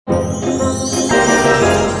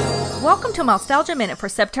Welcome to Mousetalgia Minute for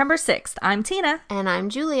September 6th. I'm Tina. And I'm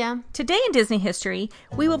Julia. Today in Disney history,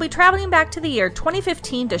 we will be traveling back to the year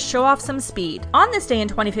 2015 to show off some speed. On this day in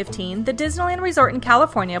 2015, the Disneyland Resort in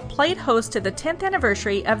California played host to the 10th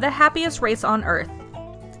anniversary of the happiest race on Earth.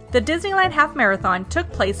 The Disneyland Half Marathon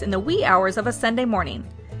took place in the wee hours of a Sunday morning.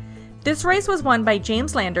 This race was won by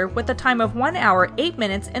James Lander with a time of 1 hour, 8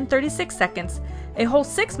 minutes, and 36 seconds, a whole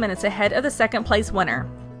 6 minutes ahead of the second place winner.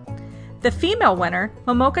 The female winner,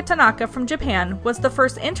 Momoka Tanaka from Japan, was the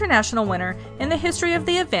first international winner in the history of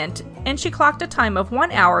the event, and she clocked a time of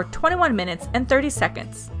 1 hour, 21 minutes, and 30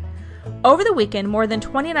 seconds. Over the weekend, more than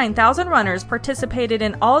 29,000 runners participated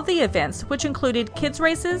in all of the events, which included kids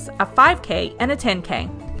races, a 5K, and a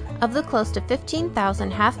 10K. Of the close to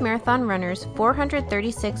 15,000 half-marathon runners,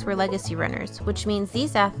 436 were legacy runners, which means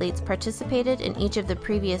these athletes participated in each of the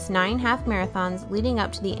previous 9 half-marathons leading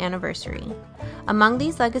up to the anniversary. Among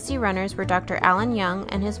these legacy runners were Dr. Alan Young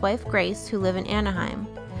and his wife Grace, who live in Anaheim.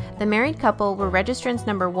 The married couple were registrants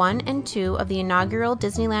number 1 and 2 of the inaugural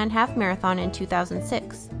Disneyland Half Marathon in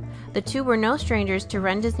 2006. The two were no strangers to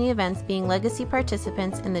Run Disney events, being legacy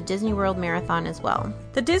participants in the Disney World Marathon as well.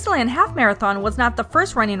 The Disneyland Half Marathon was not the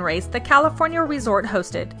first running race the California resort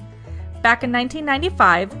hosted. Back in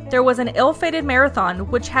 1995, there was an ill-fated marathon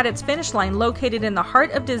which had its finish line located in the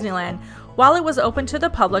heart of Disneyland while it was open to the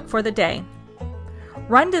public for the day.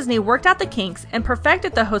 Run Disney worked out the kinks and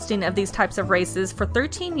perfected the hosting of these types of races for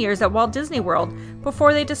 13 years at Walt Disney World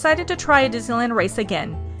before they decided to try a Disneyland race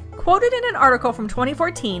again. Quoted in an article from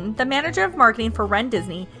 2014, the manager of marketing for Run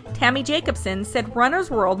Disney, Tammy Jacobson, said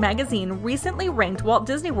Runner's World magazine recently ranked Walt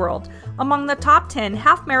Disney World among the top 10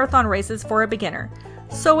 half-marathon races for a beginner.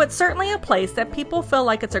 So it's certainly a place that people feel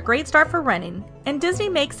like it's a great start for running, and Disney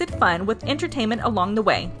makes it fun with entertainment along the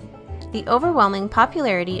way. The overwhelming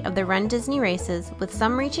popularity of the Run Disney races, with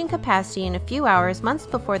some reaching capacity in a few hours months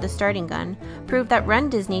before the starting gun, proved that Run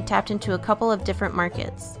Disney tapped into a couple of different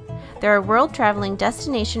markets. There are world-traveling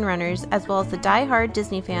destination runners as well as the die-hard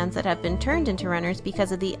Disney fans that have been turned into runners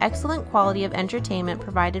because of the excellent quality of entertainment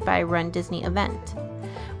provided by a Run Disney event.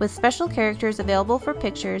 With special characters available for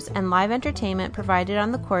pictures and live entertainment provided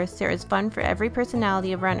on the course, there is fun for every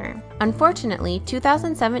personality of runner. Unfortunately,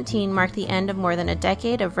 2017 marked the end of more than a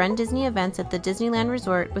decade of Run Disney events at the Disneyland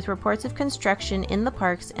Resort, with reports of construction in the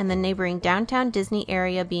parks and the neighboring downtown Disney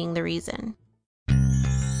area being the reason.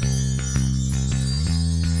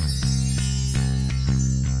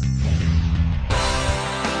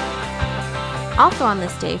 Also on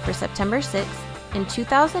this day, for September 6th, in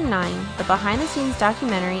 2009, the behind-the-scenes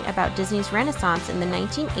documentary about Disney's renaissance in the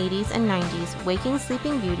 1980s and 90s, Waking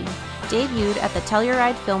Sleeping Beauty, debuted at the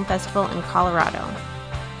Telluride Film Festival in Colorado.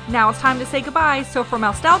 Now it's time to say goodbye, so for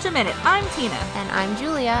Mousetalgia Minute, I'm Tina. And I'm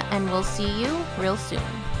Julia, and we'll see you real soon.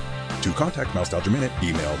 To contact Mousetalgia Minute,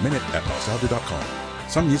 email minute@mousetalgia.com.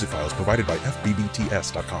 Some music files provided by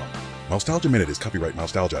fbbts.com. Mousetalgia Minute is copyright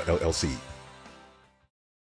Mousetalgia, LLC.